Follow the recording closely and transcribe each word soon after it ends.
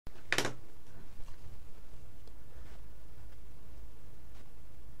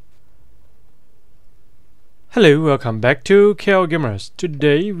Hello, welcome back to KL Gamers.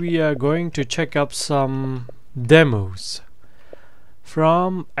 Today we are going to check out some demos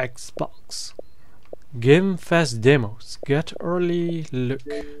from Xbox. Game Fest demos. Get early look.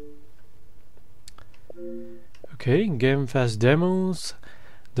 Okay, Game Fest demos.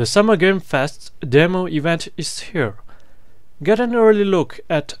 The Summer Game Fest demo event is here. Get an early look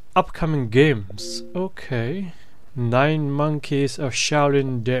at upcoming games. Okay. 9 Monkeys of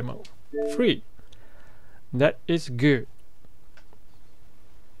Shaolin demo. Free. That is good.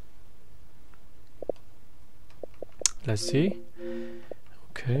 Let's see.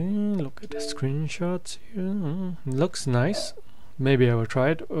 Okay, look at the screenshots here. Looks nice. Maybe I will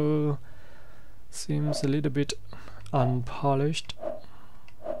try it. Seems a little bit unpolished.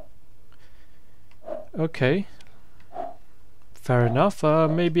 Okay. Fair enough.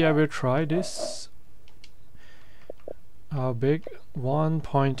 Maybe I will try this. How big?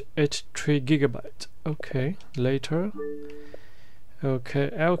 1.83 gigabyte. Okay, later.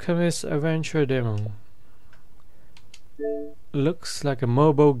 Okay, Alchemist Adventure demo. Looks like a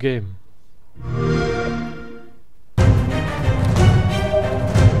mobile game.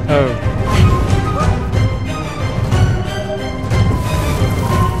 Oh.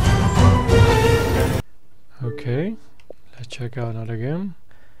 Okay, let's check out another game.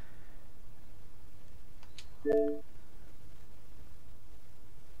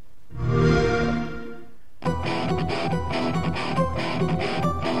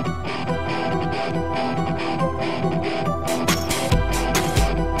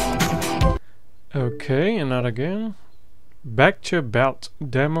 Okay, another game. Back to Belt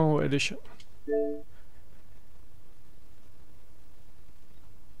Demo Edition.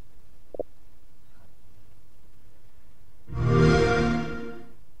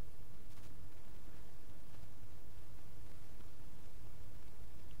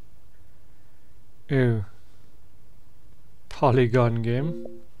 Ew. Polygon game.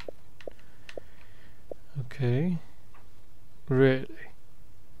 Okay. Really?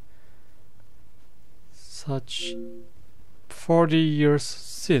 Such 40 years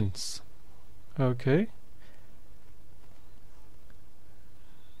since. Okay.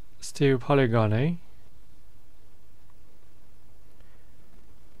 Still polygon, eh?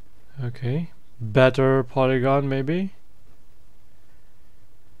 Okay. Better polygon, maybe?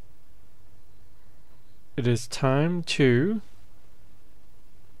 It is time to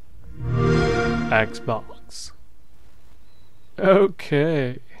Xbox.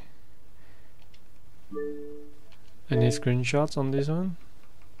 Okay. Any screenshots on this one?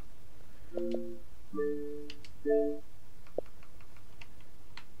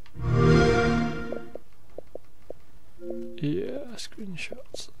 Yeah,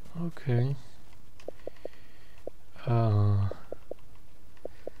 screenshots. Okay.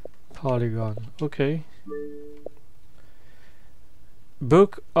 Polygon. Okay.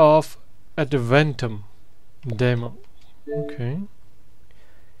 Book of Adventum demo. Okay.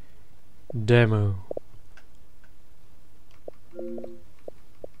 Demo.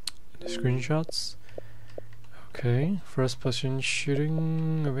 The screenshots. Okay, first person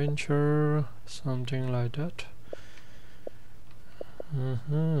shooting adventure, something like that.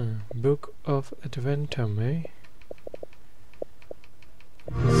 Book of Adventum, eh?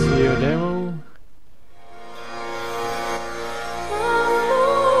 Let's see your demo.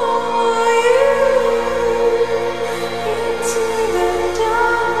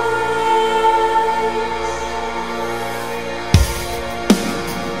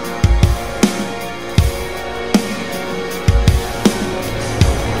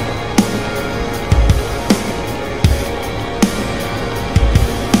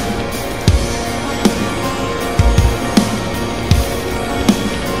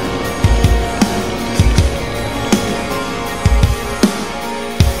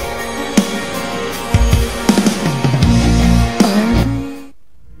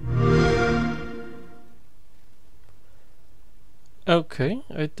 Okay,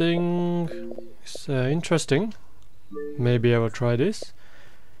 I think it's interesting. Maybe I will try this.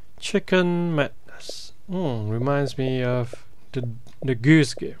 Chicken Madness. Reminds me of the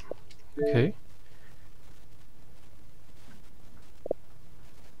Goose game. Okay.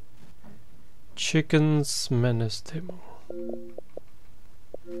 Chicken's Madness demo.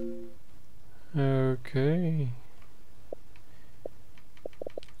 Okay.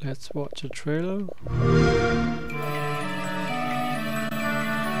 Let's watch a trailer.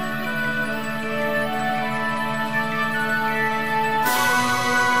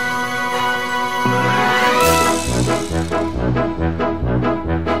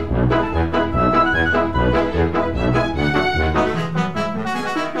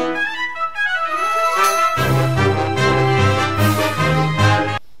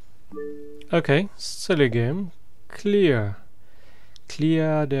 Okay, silly game. Clear.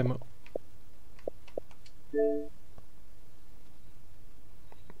 Clear demo.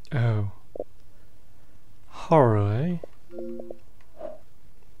 Oh. Horror, eh?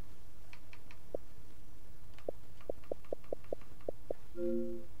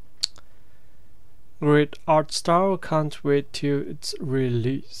 Great art style, can't wait till its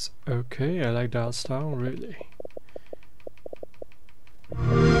release. Okay, I like the art style, really.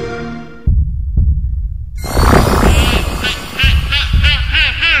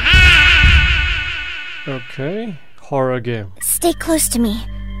 Okay, horror game. Stay close to me.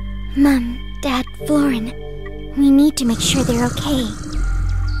 Mom, Dad, Florin. We need to make sure they're okay.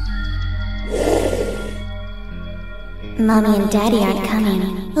 Mommy and Daddy aren't coming.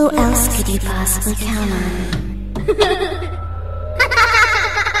 Who else could you possibly count on?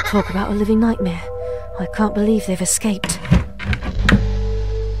 Talk about a living nightmare. I can't believe they've escaped.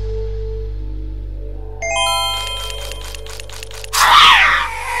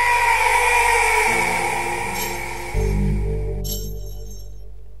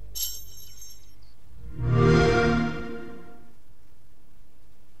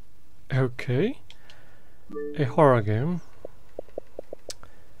 Okay, a horror game.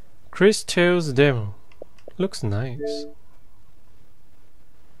 Chris Tales demo. Looks nice.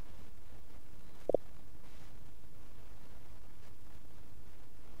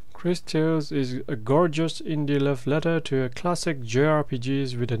 Chris Tales is a gorgeous indie love letter to a classic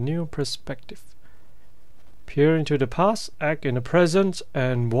JRPGs with a new perspective. Peer into the past, act in the present,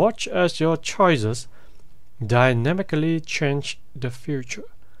 and watch as your choices dynamically change the future.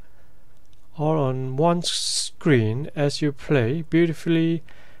 All on one screen as you play. Beautifully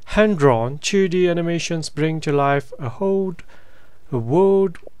hand-drawn 2D animations bring to life a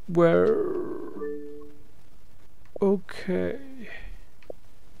world where... Okay.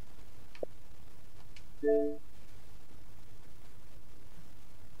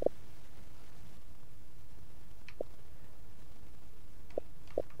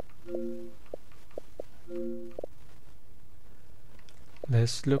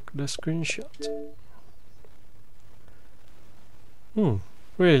 Let's look the screenshot.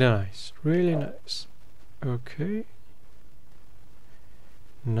 Really nice, really nice. Okay.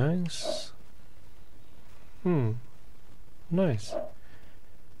 Nice. Nice.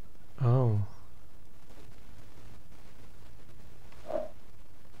 Oh.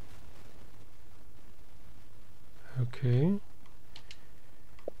 Okay.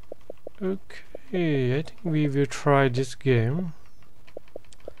 Okay, I think we will try this game.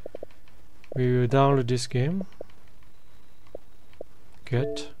 We will download this game.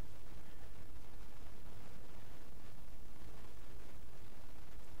 Get.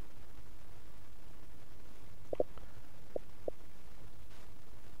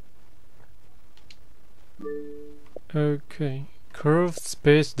 Okay, curved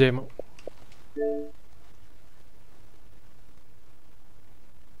space demo.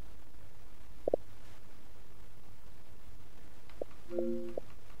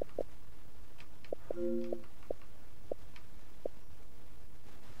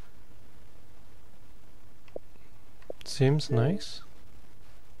 Seems nice.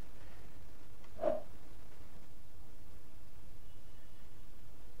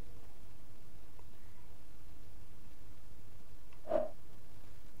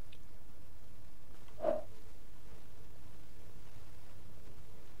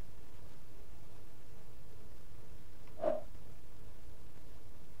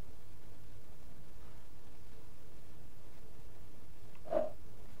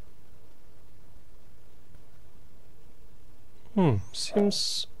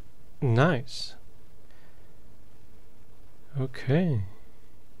 Seems nice. Okay.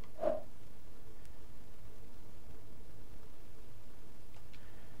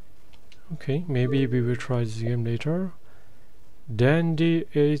 Okay, maybe we will try this game later. Dandy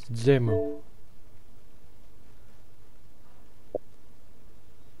 8 demo.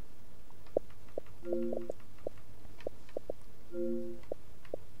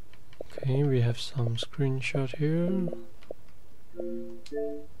 Okay, we have some screenshot here.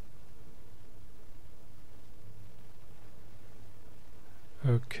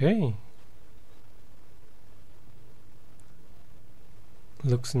 Okay.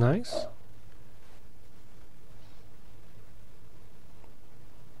 Looks nice.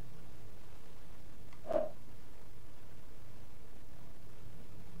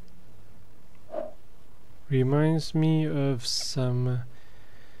 Reminds me of some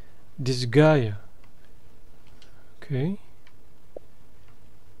Disgaea. Okay.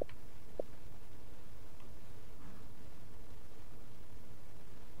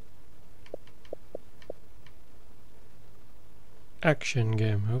 Action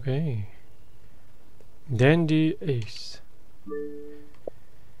game, okay. Dandy Ace.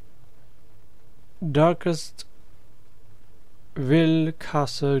 Darkest Will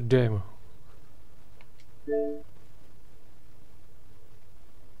Castle demo.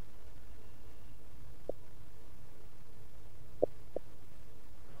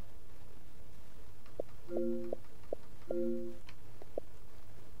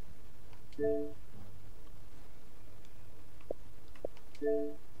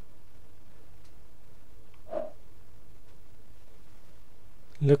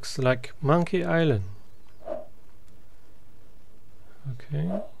 Looks like Monkey Island.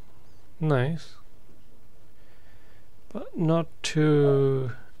 Okay, nice, but not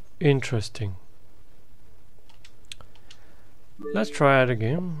too interesting. Let's try it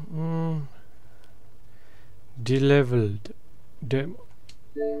again. Deleveled demo.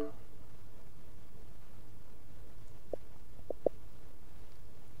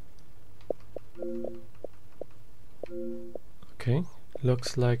 Okay,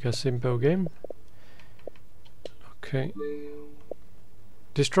 looks like a simple game. Okay.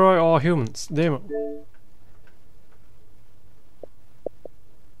 Destroy all humans demo.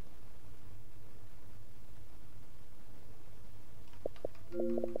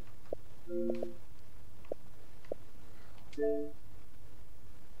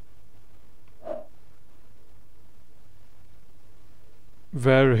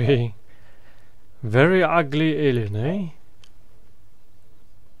 Very ugly alien, eh?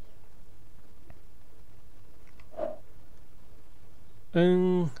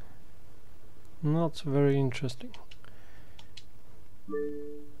 Not very interesting.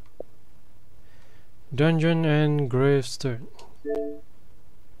 Dungeon and Gravestone.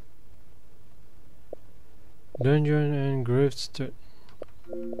 Dungeon and Gravestone.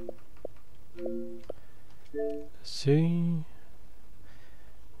 Let's see.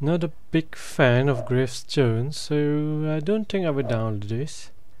 Not a big fan of gravestones, so I don't think I will download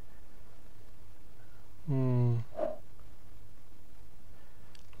this.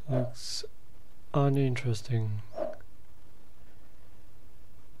 Looks uninteresting.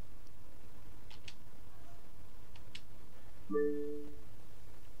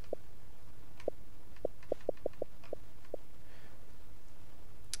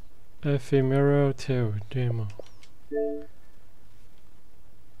 Ephemeral Tale demo.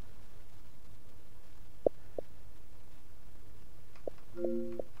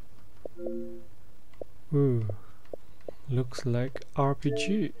 Ooh, looks like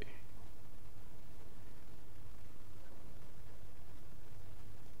RPG.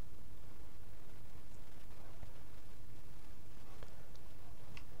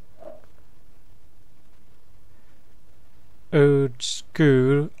 Old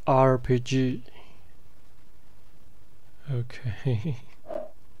school RPG. Okay.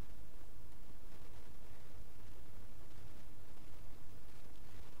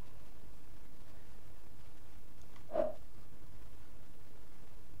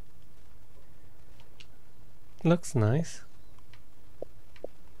 Looks nice.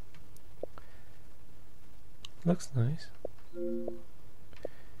 Looks nice.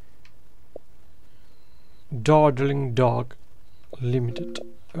 Dawdling Dog Limited.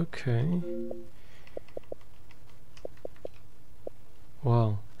 Okay.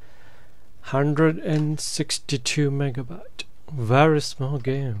 Wow. 162 megabyte. Very small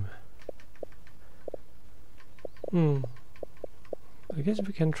game. I guess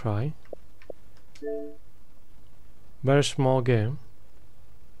we can try. Very small game.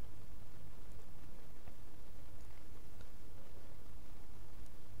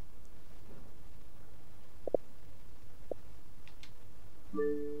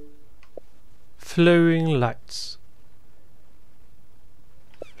 Flowing lights.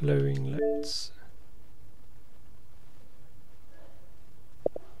 Flowing lights.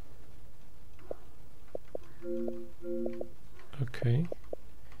 Okay.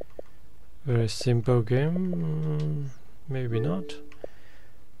 Very simple game. Maybe not.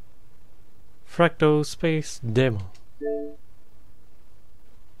 Fractal Space demo.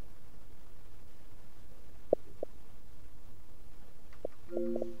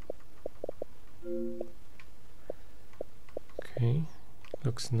 Okay,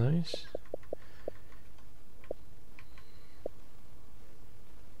 looks nice.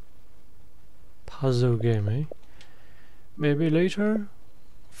 Puzzle game, eh? Maybe later.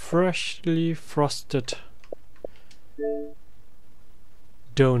 Freshly frosted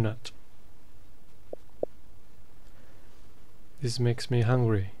donut. This makes me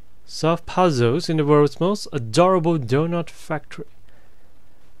hungry. Solve puzzles in the world's most adorable donut factory.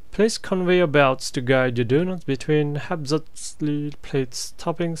 Place conveyor belts to guide your donuts between haphazardly placed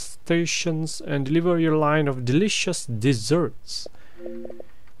stopping stations and deliver your line of delicious desserts.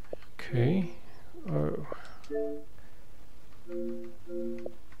 Okay. Oh.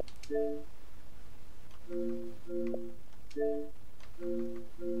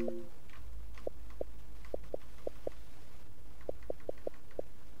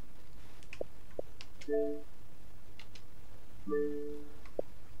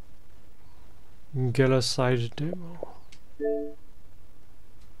 Get a side demo.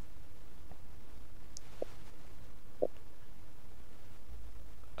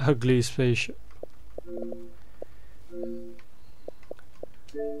 Ugly spaceship.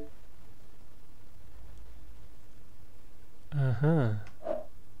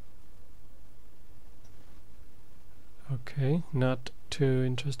 Okay, not too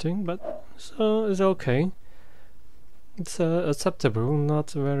interesting, but so it's okay. It's acceptable,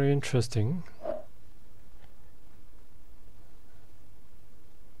 not very interesting.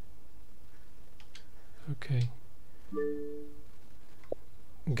 Okay.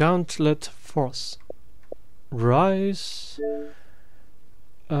 Gauntlet Force. Rise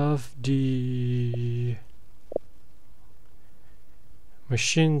of the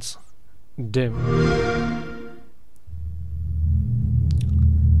Machines Demo.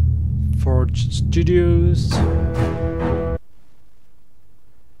 Forge Studios.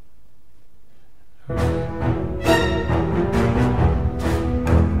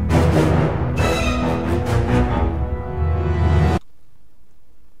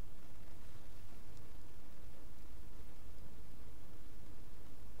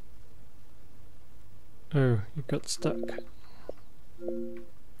 Oh, you got stuck.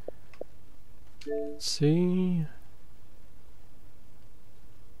 Let's see.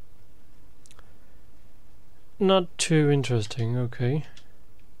 Not too interesting, okay.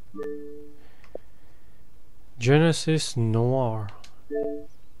 Genesis Noir.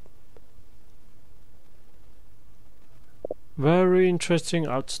 Very interesting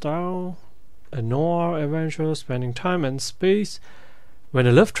art style. A noir adventure spanning time and space. When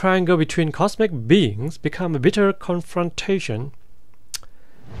a love triangle between cosmic beings becomes a bitter confrontation,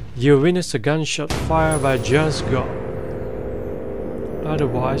 you witness a gunshot fired by just God,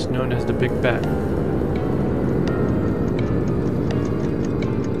 otherwise known as the Big Bang.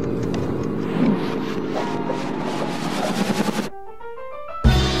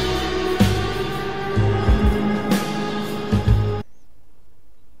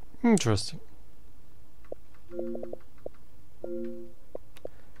 Interesting.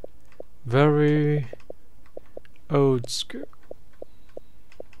 Very old school.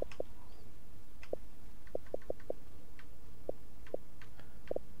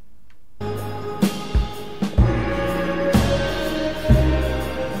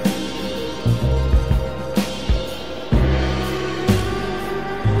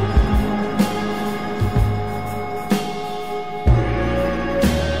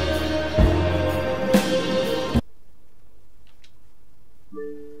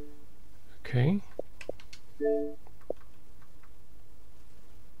 Okay.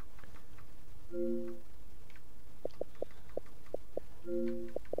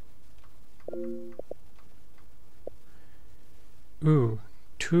 Ooh,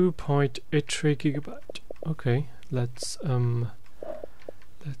 2.83 gigabyte. Okay, let's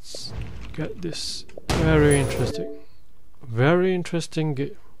get this. Very interesting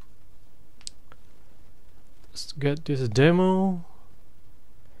game. Let's get this demo.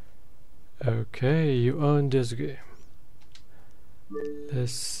 Okay, you own this game.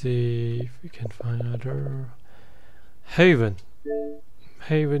 Let's see if we can find other. Haven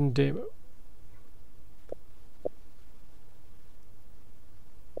demo.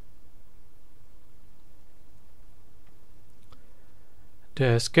 They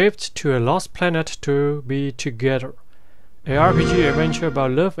escaped to a lost planet to be together. A RPG adventure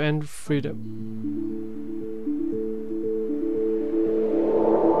about love and freedom.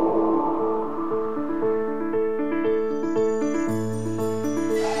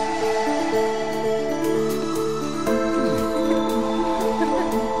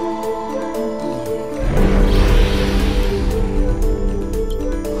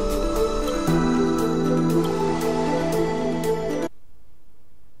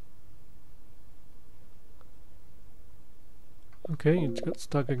 Okay, it got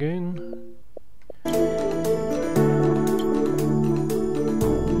stuck again.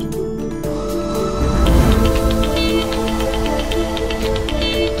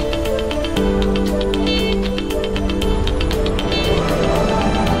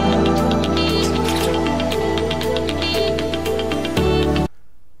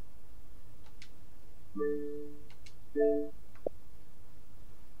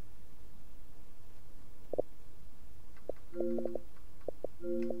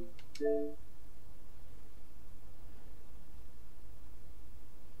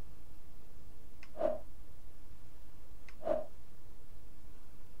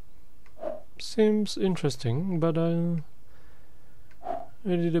 seems interesting, but a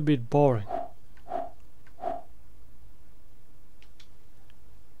little bit boring.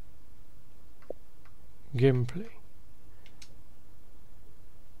 Gameplay.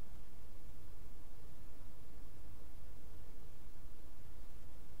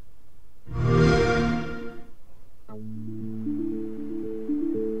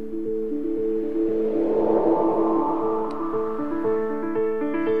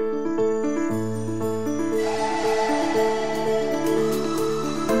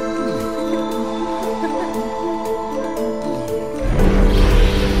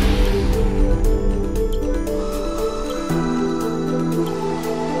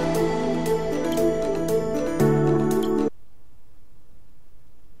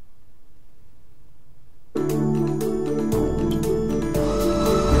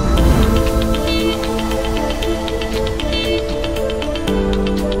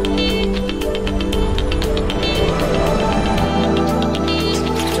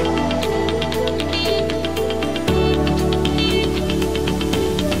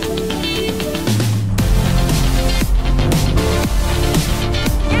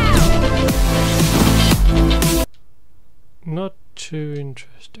 Not too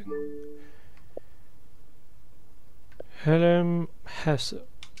interesting. Helm Hesse.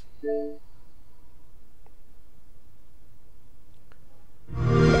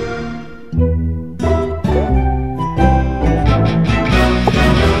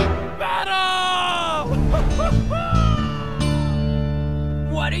 Battle!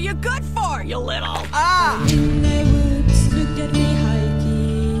 What are you good for, you little?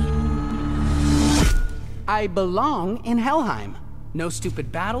 I belong in Helheim. No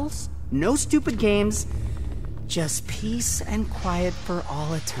stupid battles, no stupid games, just peace and quiet for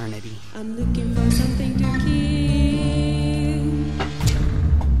all eternity. I'm looking for something to kill.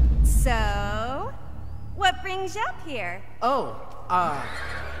 So, what brings you up here? Oh,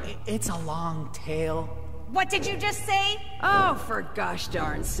 it's a long tale. What did you just say? Oh, for gosh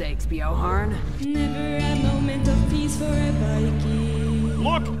darn sakes, Bjoharn. Never a moment of peace for a Viking.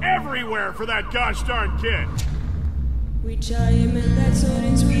 Look everywhere for that gosh darn kid! Which I am and that's all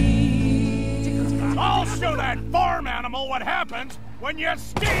it's sweet. I'll show that farm animal what happens when you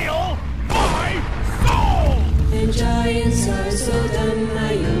steal my soul! And giants are so dumb,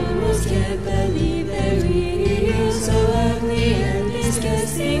 I almost can't believe they're real. So ugly and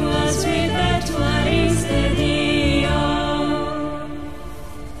disgusting was sweet, that twice the deal.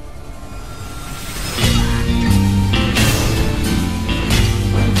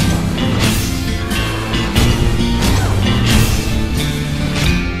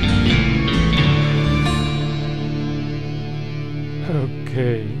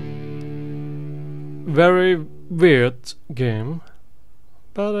 Okay. Very weird game,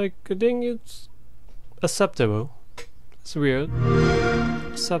 but I think it's acceptable. It's weird,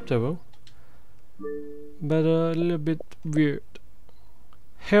 acceptable, but a little bit weird.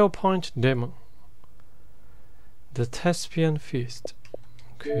 Hellpoint demo. The Thespian Feast.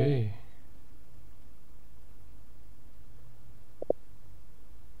 Okay.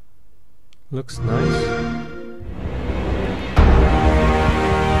 Looks nice.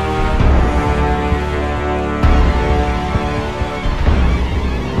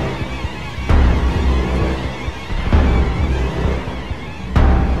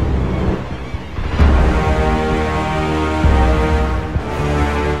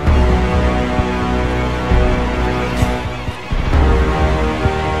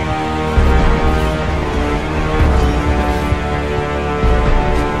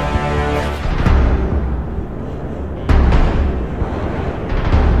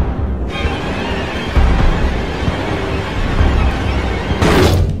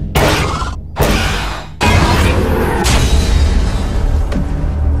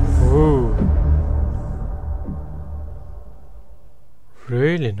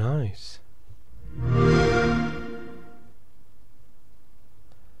 Really nice.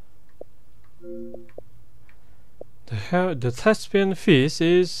 The Thespian Feast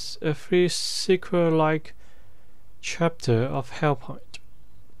is a free sequel-like chapter of Hellpoint,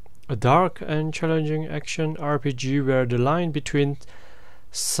 a dark and challenging action RPG where the line between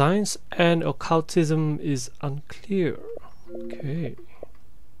science and occultism is unclear. Okay.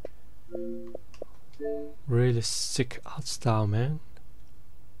 Really sick art style, man.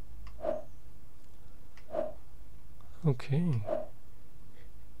 Okay.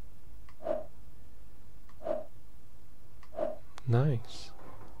 Nice.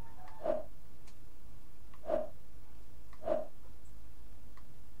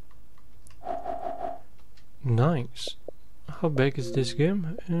 Nice. How big is this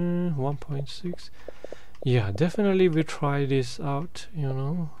game? 1.6. Yeah, definitely we try this out, you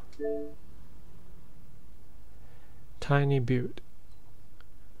know. Tiny build.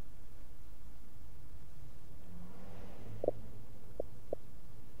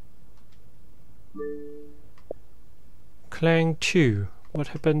 Clang 2. What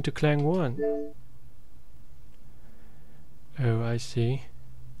happened to Clang 1? Oh, I see.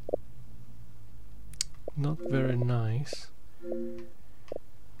 Not very nice.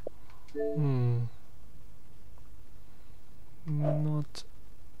 Not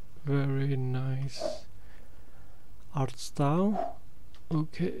very nice art style.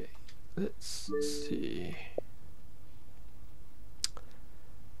 Okay, let's see.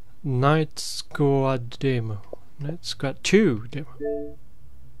 Night Squad demo. Night Squad 2 demo.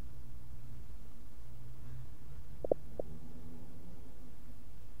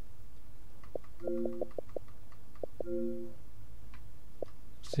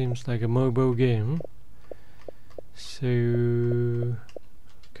 Seems like a mobile game. So,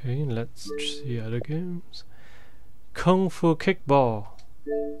 okay, let's see other games. Kung Fu Kickball.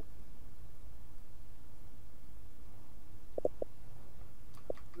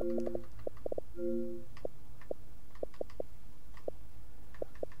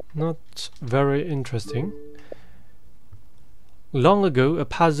 Not very interesting. Long ago, a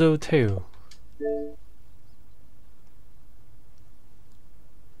puzzle tale.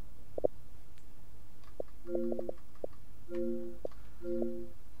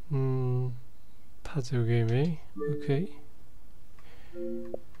 Puzzle game, eh? Okay.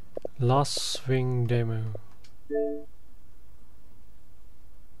 Lost Swing demo.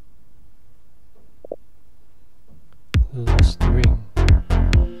 Lost Wing.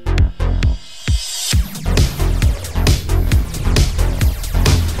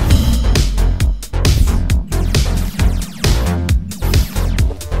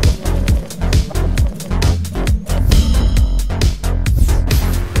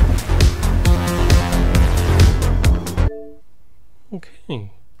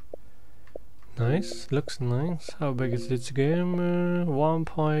 Okay. Nice, looks nice. How big is this game?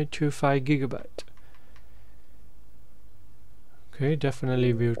 1.25 gigabyte. Okay,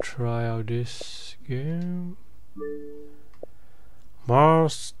 definitely we'll try out this game.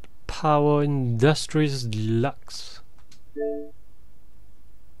 Mars Power Industries Deluxe.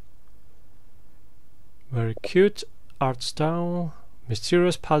 Very cute art style.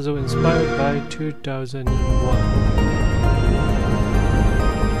 Mysterious puzzle inspired by 2001.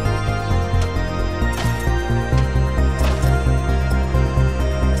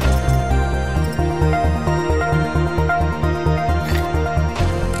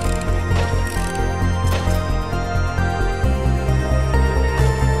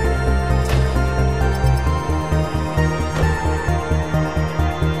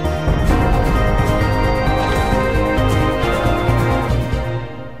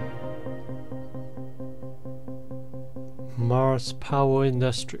 Mars Power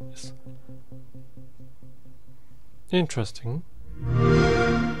Industries. Interesting.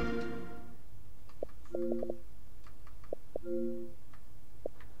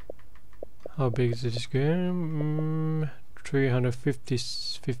 How big is this game?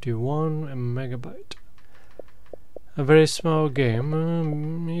 351 megabyte. A very small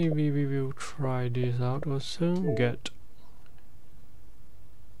game. Maybe we will try this out also. Get.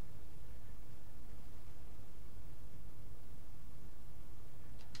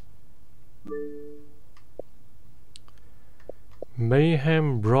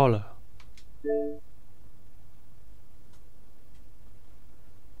 Mayhem Brawler.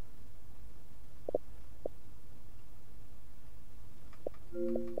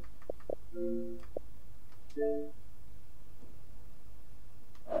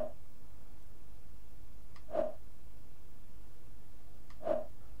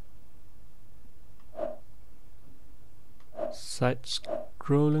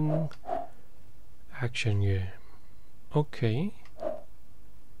 Side-scrolling action game. Okay.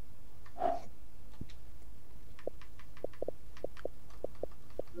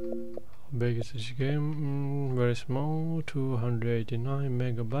 How big is this game? Very small, 289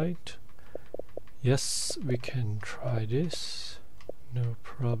 megabyte. Yes, we can try this. No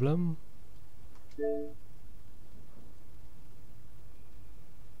problem.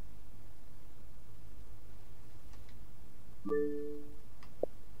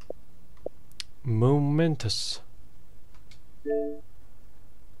 Momentous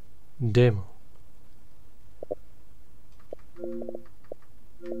demo.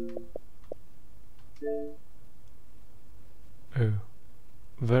 Oh,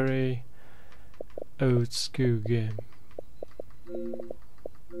 very old school game.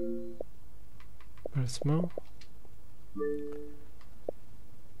 plasma.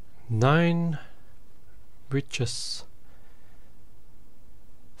 9 witches.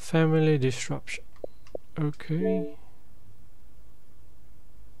 Family disruption. Okay.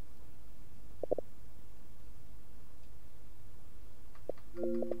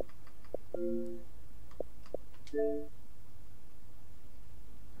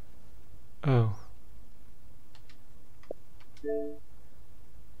 Oh.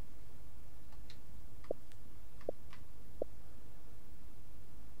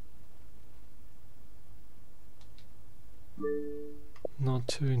 Not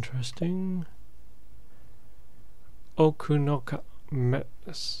too interesting. Okunoka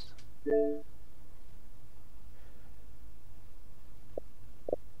Madness.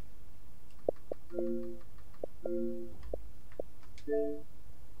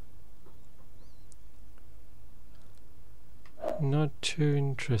 Not too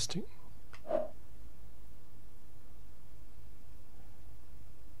interesting.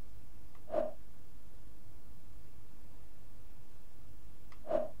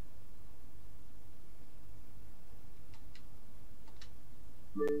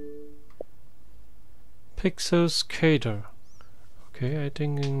 Pixel Skater. Okay, I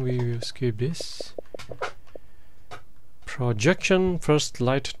think we will skip this. Projection First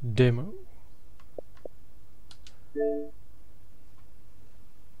Light Demo.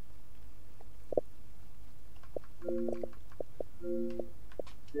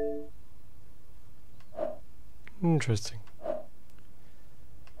 Interesting.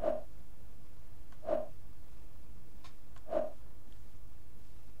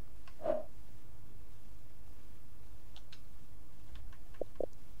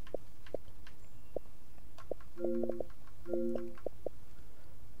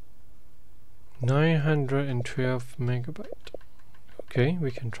 $912 megabyte. Okay,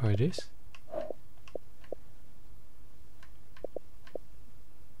 we can try this.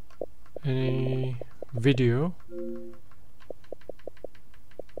 Any video?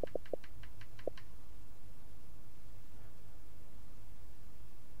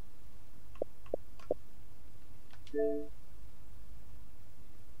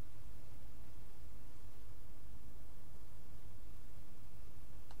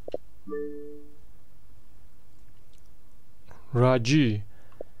 Ratchet,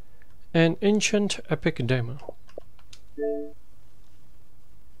 an ancient epic demo.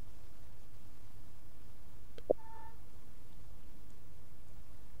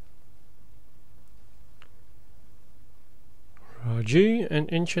 Ratchet, an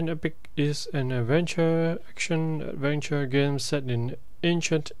ancient epic is an action-adventure game set in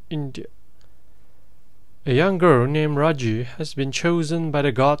ancient India. A young girl named Ratchet has been chosen by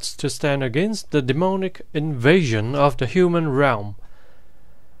the gods to stand against the demonic invasion of the human realm.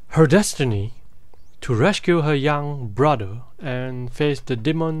 Her destiny: to rescue her young brother and face the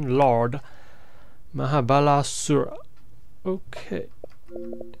demon lord Mahabalasura. Okay.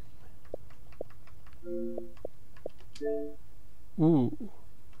 Ooh,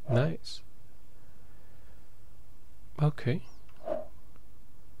 nice. Okay.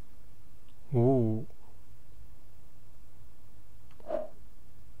 Ooh.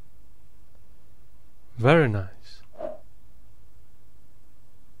 Very nice.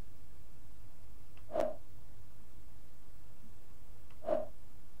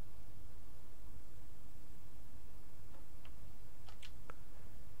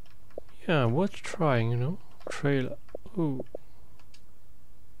 Yeah, worth trying, you know. Trailer. Ooh.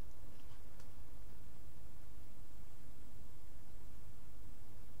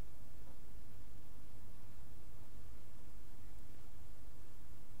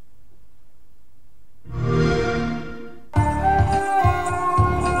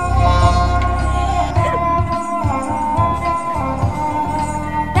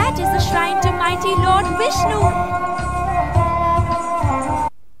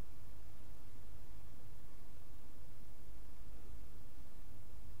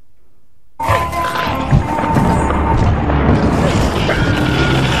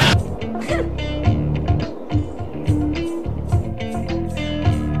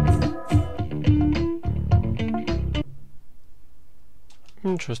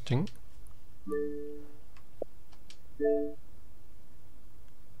 Interesting.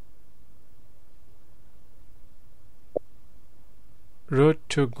 Road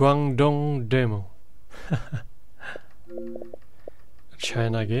to Guangdong demo.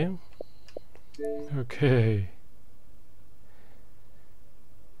 China game. Okay.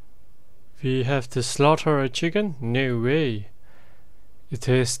 We have to slaughter a chicken? No way. It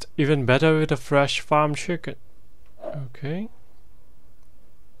tastes even better with a fresh farm chicken. Okay.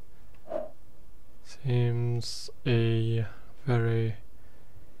 Seems a very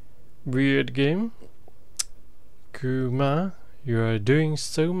weird game. Kuma, you are doing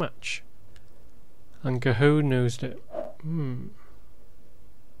so much. Uncle Ho knows that.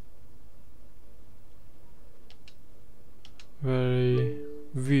 Very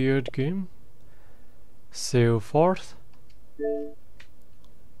weird game. Sail forth.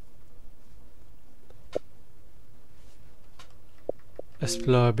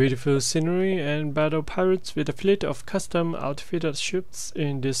 Explore beautiful scenery and battle pirates with a fleet of custom outfitted ships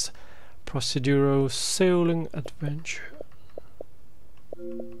in this procedural sailing adventure.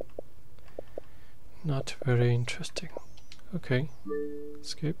 Not very interesting. Okay,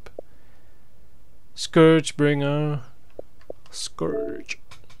 skip. Scourgebringer.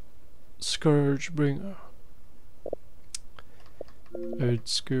 Scourgebringer. Old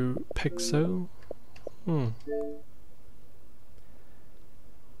school pixel.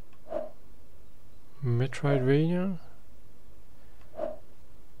 Metroidvania.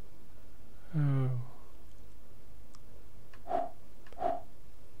 Oh.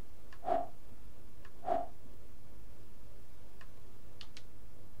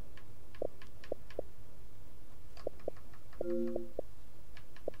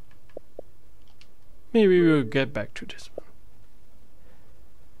 Maybe we'll get back to this one.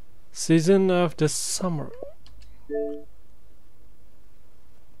 Season of the Summer.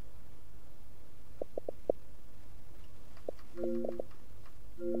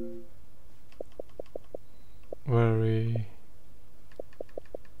 Very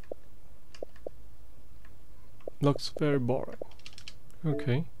looks very boring.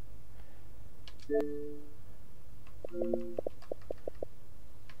 Okay.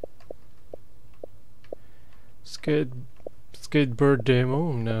 Skateboard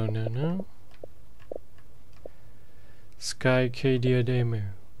demo? No. Skycadia demo.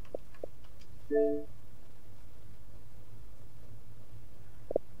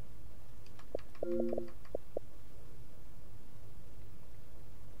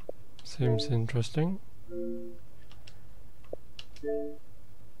 Seems interesting.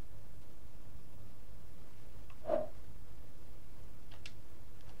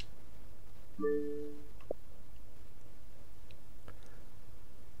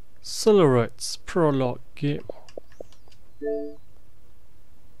 Silhouettes prologue game.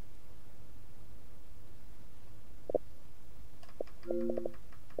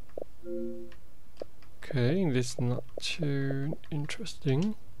 Okay, this is not too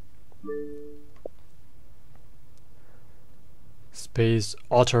interesting. Space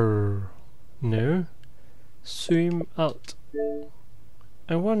Otter. No. Swim out.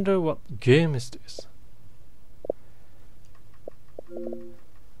 I wonder what game is this?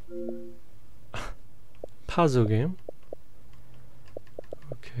 Puzzle game.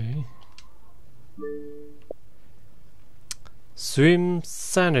 Okay. Swim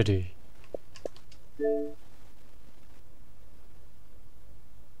Sanity.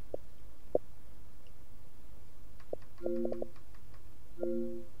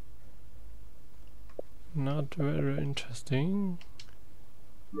 Not very interesting.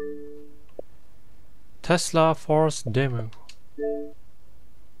 Tesla Force demo.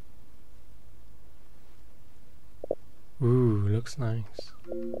 Ooh, looks nice.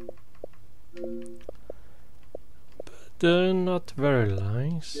 But not very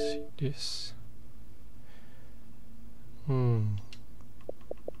nice. This.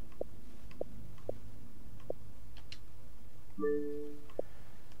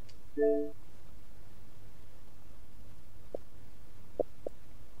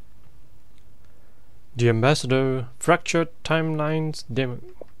 The Ambassador Fractured Timelines demo.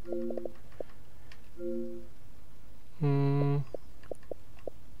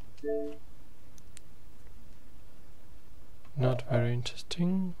 Not very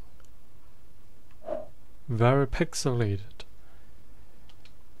interesting. Very pixelated.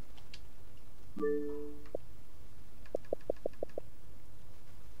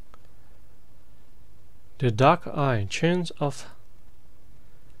 The Dark Eye, Chains of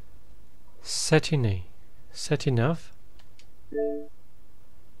Setinav.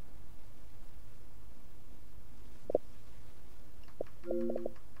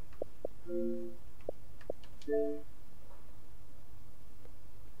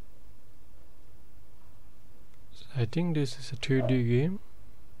 I think this is a 2D game.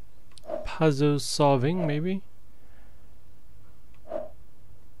 Puzzle solving, maybe?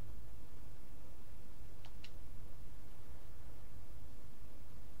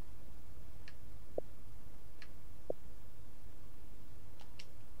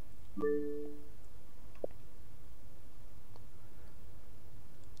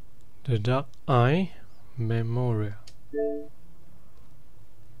 The Dark Eye Memorial.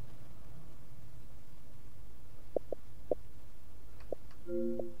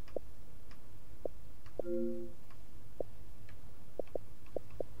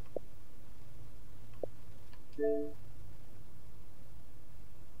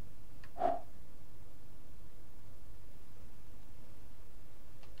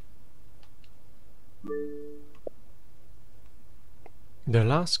 The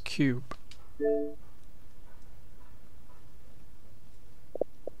Last Cube.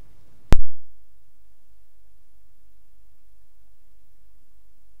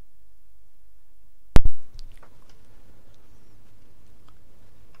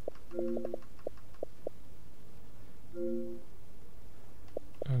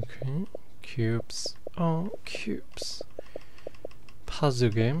 Okay, cubes. Oh, cubes. Puzzle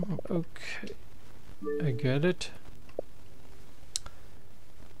game. Okay, I get it.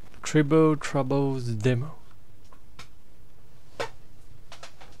 Triple Troubles demo.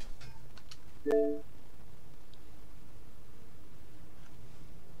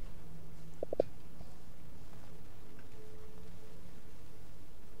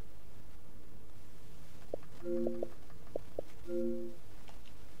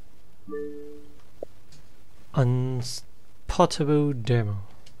 Unspotable demo.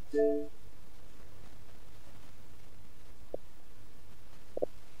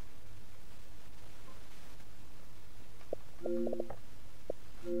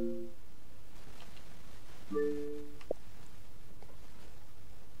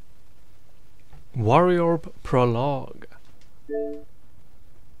 Warrior Prologue.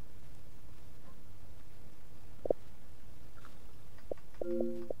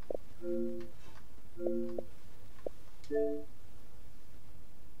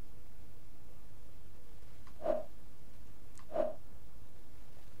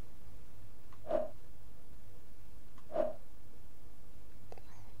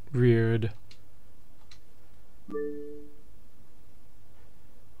 Weird.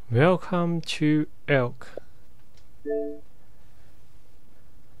 Welcome to Elk.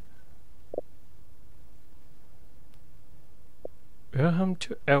 Welcome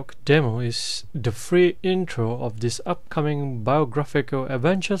to Elk demo is the free intro of this upcoming biographical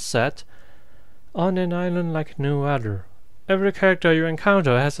adventure set on an island like no other. Every character you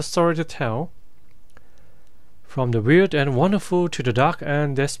encounter has a story to tell. From the weird and wonderful to the dark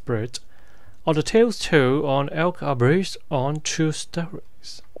and desperate, all the tales told on Elk are based on true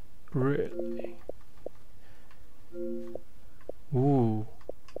stories. Really? Ooh.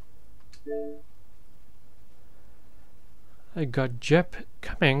 I got Jep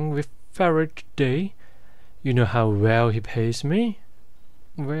coming with Ferret Day. You know how well he pays me?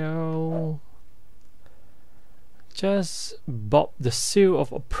 Well, just bob the seal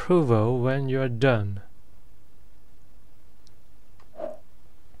of approval when you're done.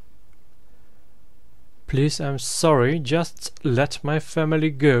 Please, I'm sorry, just let my family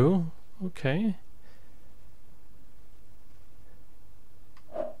go. Okay.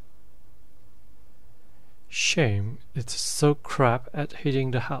 Shame, it's so crap at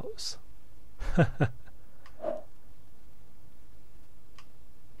hitting the house.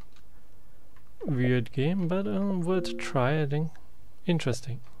 Weird game, but worth a try, I think.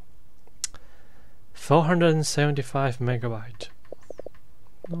 Interesting. 475 megabyte.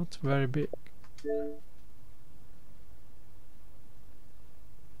 Not very big.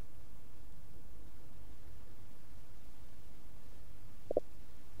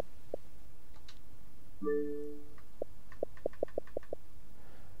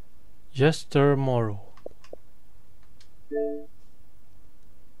 Yestermorrow.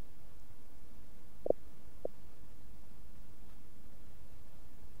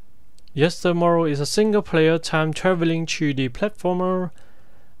 Yestermorrow is a single-player time-traveling 2D platformer,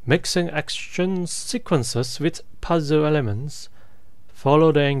 mixing action sequences with puzzle elements.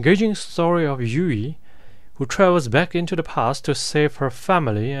 Follow the engaging story of Yui, who travels back into the past to save her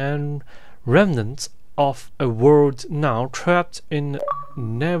family and remnants of a world now trapped in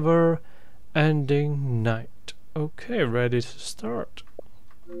never-ending night. Okay, ready to start.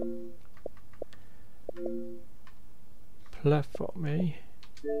 Platform, eh?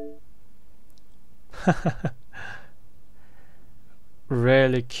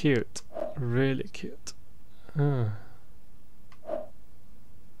 Really cute. Really cute.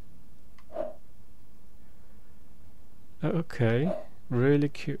 Okay, really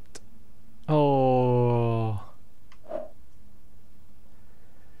cute. Oh,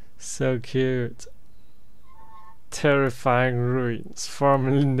 so cute. Terrifying ruins,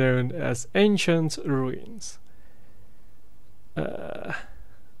 formerly known as ancient ruins.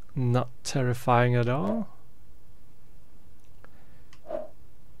 Not terrifying at all.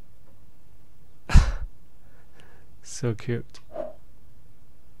 So cute.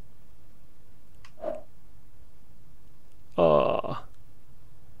 Oh.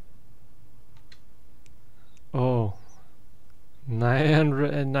 Oh.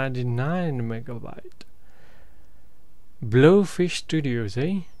 999 megabyte. Blowfish Studios,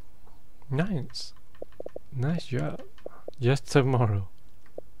 eh? Nice. Nice job. Just tomorrow.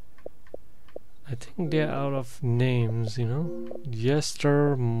 I think they're out of names, you know.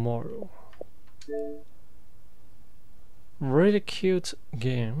 Yestermorrow. Really cute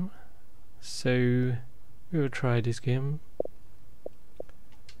game. So we'll try this game.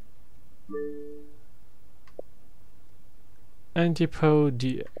 Antipode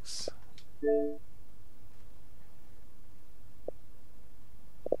DX.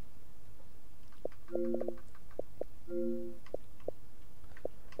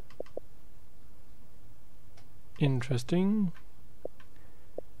 Interesting.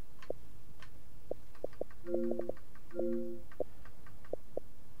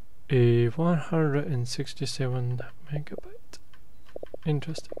 A 167 megabyte.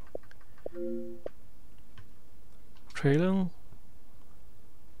 Interesting. Trailer.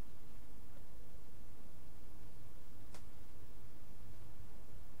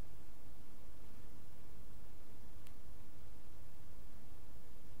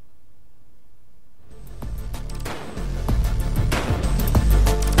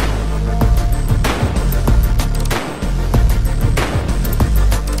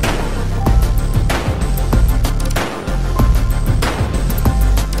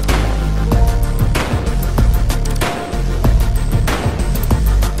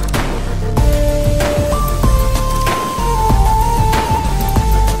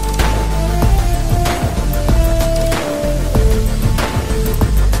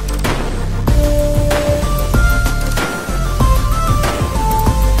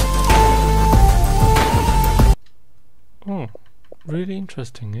 Really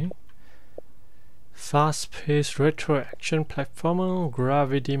interesting, eh? Fast-paced retro action platformer,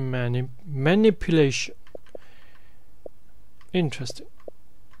 gravity manipulation. Interesting.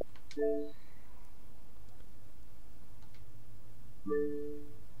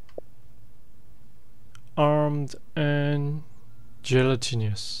 Armed and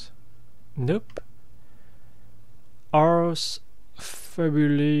gelatinous. Nope. Ars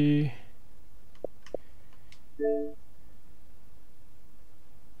fabulae.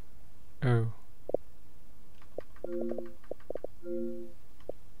 Oh.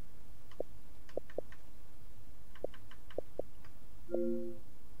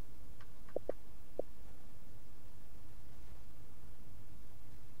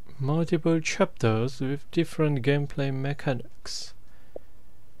 Multiple chapters with different gameplay mechanics.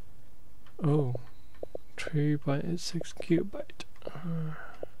 Oh, 3 by 6 gigabyte.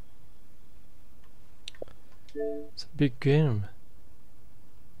 It's a big game.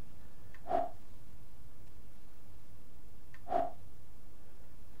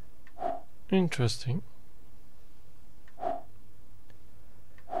 Interesting.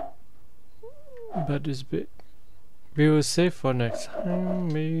 But it's big. We will save for next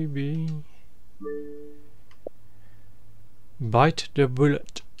time, maybe. Bite the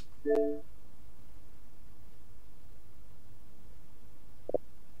bullet.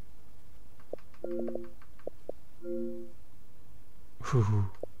 Ooh.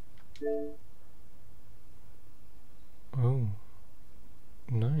 Oh,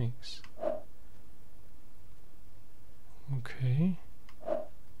 nice. Okay.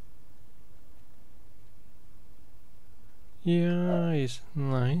 Yeah, it's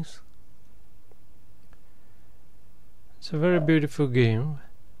nice. It's a very beautiful game.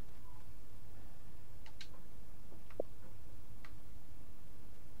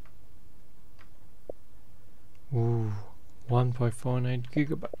 Ooh, 1.49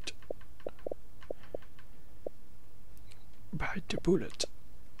 gigabyte. Bite the bullet.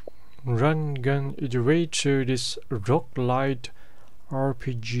 Run, gun, iterate through this roguelite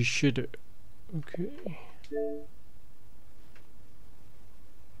RPG shooter. Okay.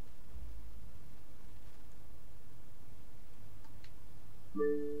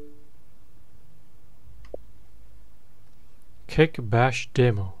 Kick Bash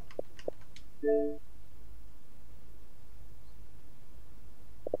demo.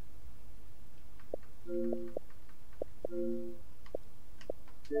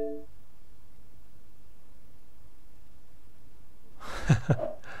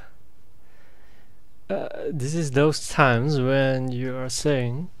 This is those times when you are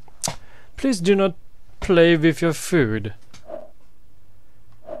saying, please do not play with your food.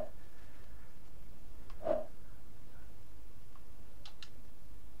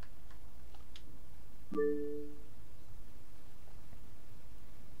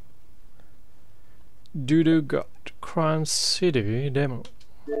 Doodoo God Crime City demo.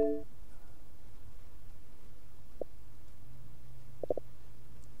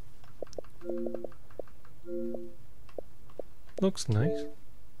 Looks nice.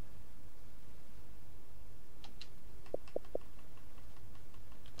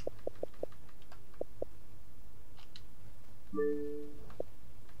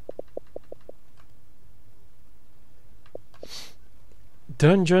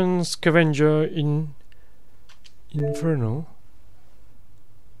 Dungeon Scavenger in Inferno.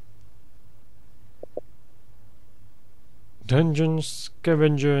 Dungeon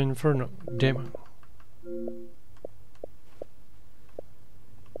Scavenger Inferno demo.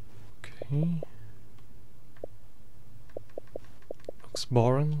 Okay. Looks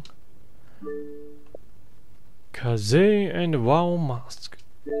boring. Kaze and WoW Mask.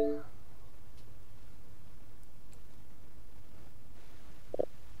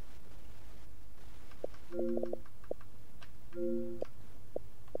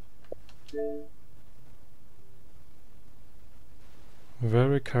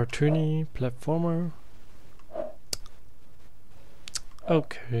 Very cartoony platformer.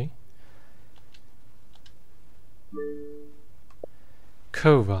 Okay.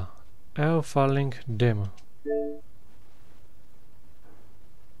 Kova Alpha Link demo.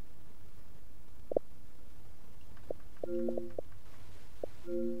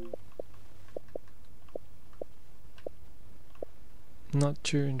 Not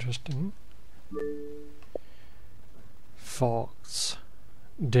too interesting. Fox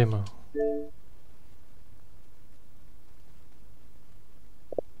demo.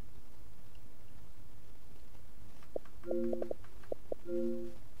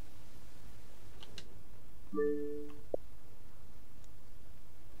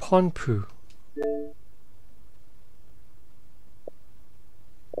 Ponpu.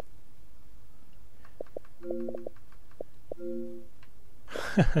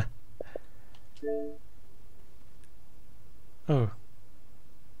 Oh,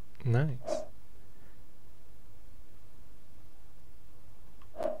 nice.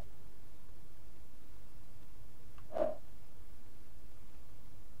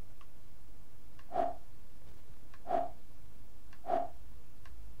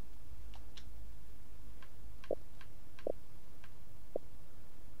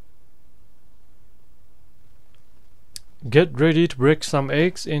 Get ready to break some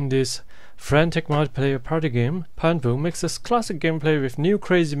eggs in this frantic multiplayer party game. Ponpu mixes classic gameplay with new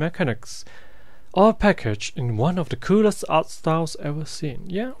crazy mechanics, all packaged in one of the coolest art styles ever seen.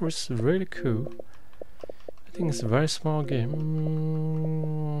 Yeah, it's really cool. I think it's a very small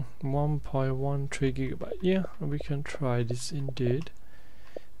game. 1.13 GB. Yeah, we can try this indeed.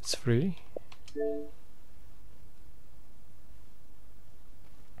 It's free.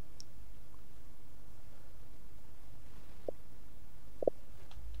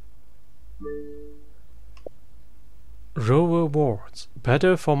 Rover Wars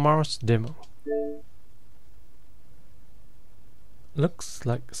Battle for Mars demo. Looks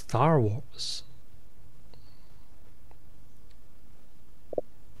like Star Wars.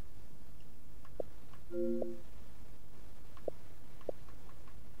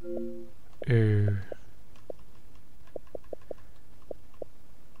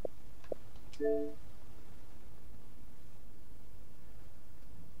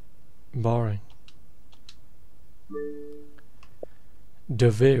 Boring. The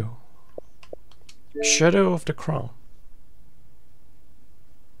Veil. Shadow of the Crown.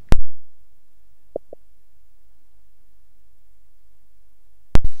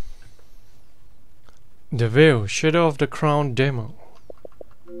 The Veil, Shadow of the Crown demo.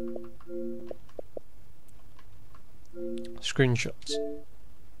 Screenshots.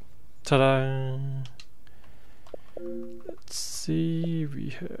 Ta-da! Let's see, we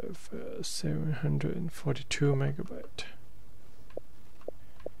have 742 megabyte.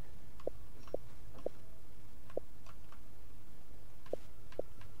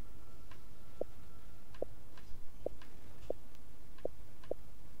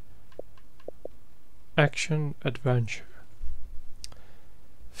 Action adventure.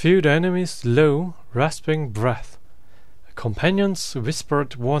 Feel the enemy's low, rasping breath, a companion's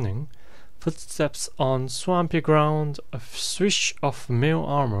whispered warning, footsteps on swampy ground, a swish of mail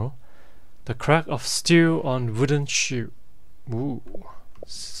armor, the crack of steel on wooden shoe. Ooh,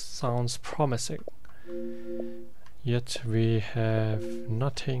 sounds promising. Yet we have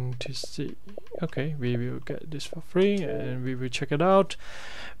nothing to see. Okay, we will get this for free and we will check it out.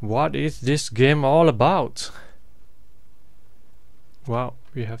 What is this game all about? Wow,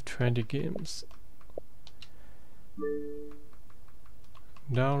 we have 20 games.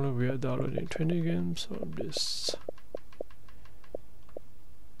 Download. We are downloading 20 games of this.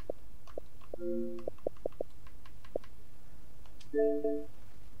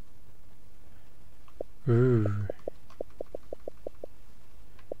 Ooh.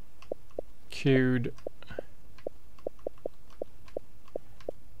 Cute.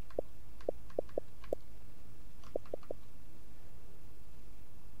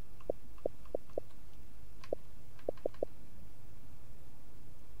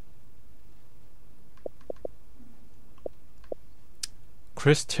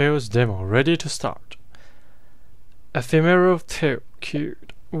 Chris Tale's demo ready to start. Ephemeral Tale,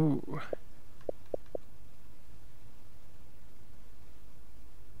 cute. Ooh.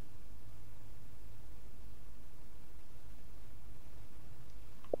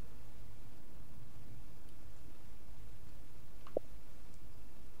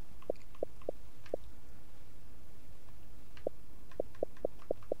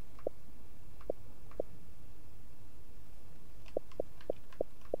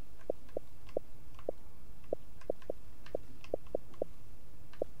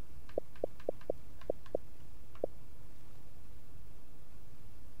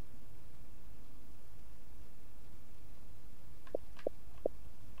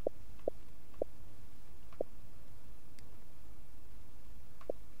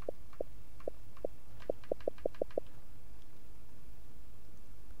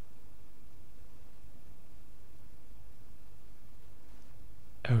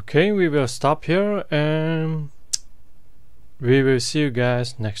 Okay, we will stop here and we will see you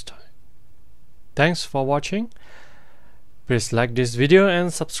guys next time. Thanks for watching. Please like this video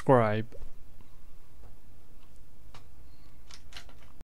and subscribe.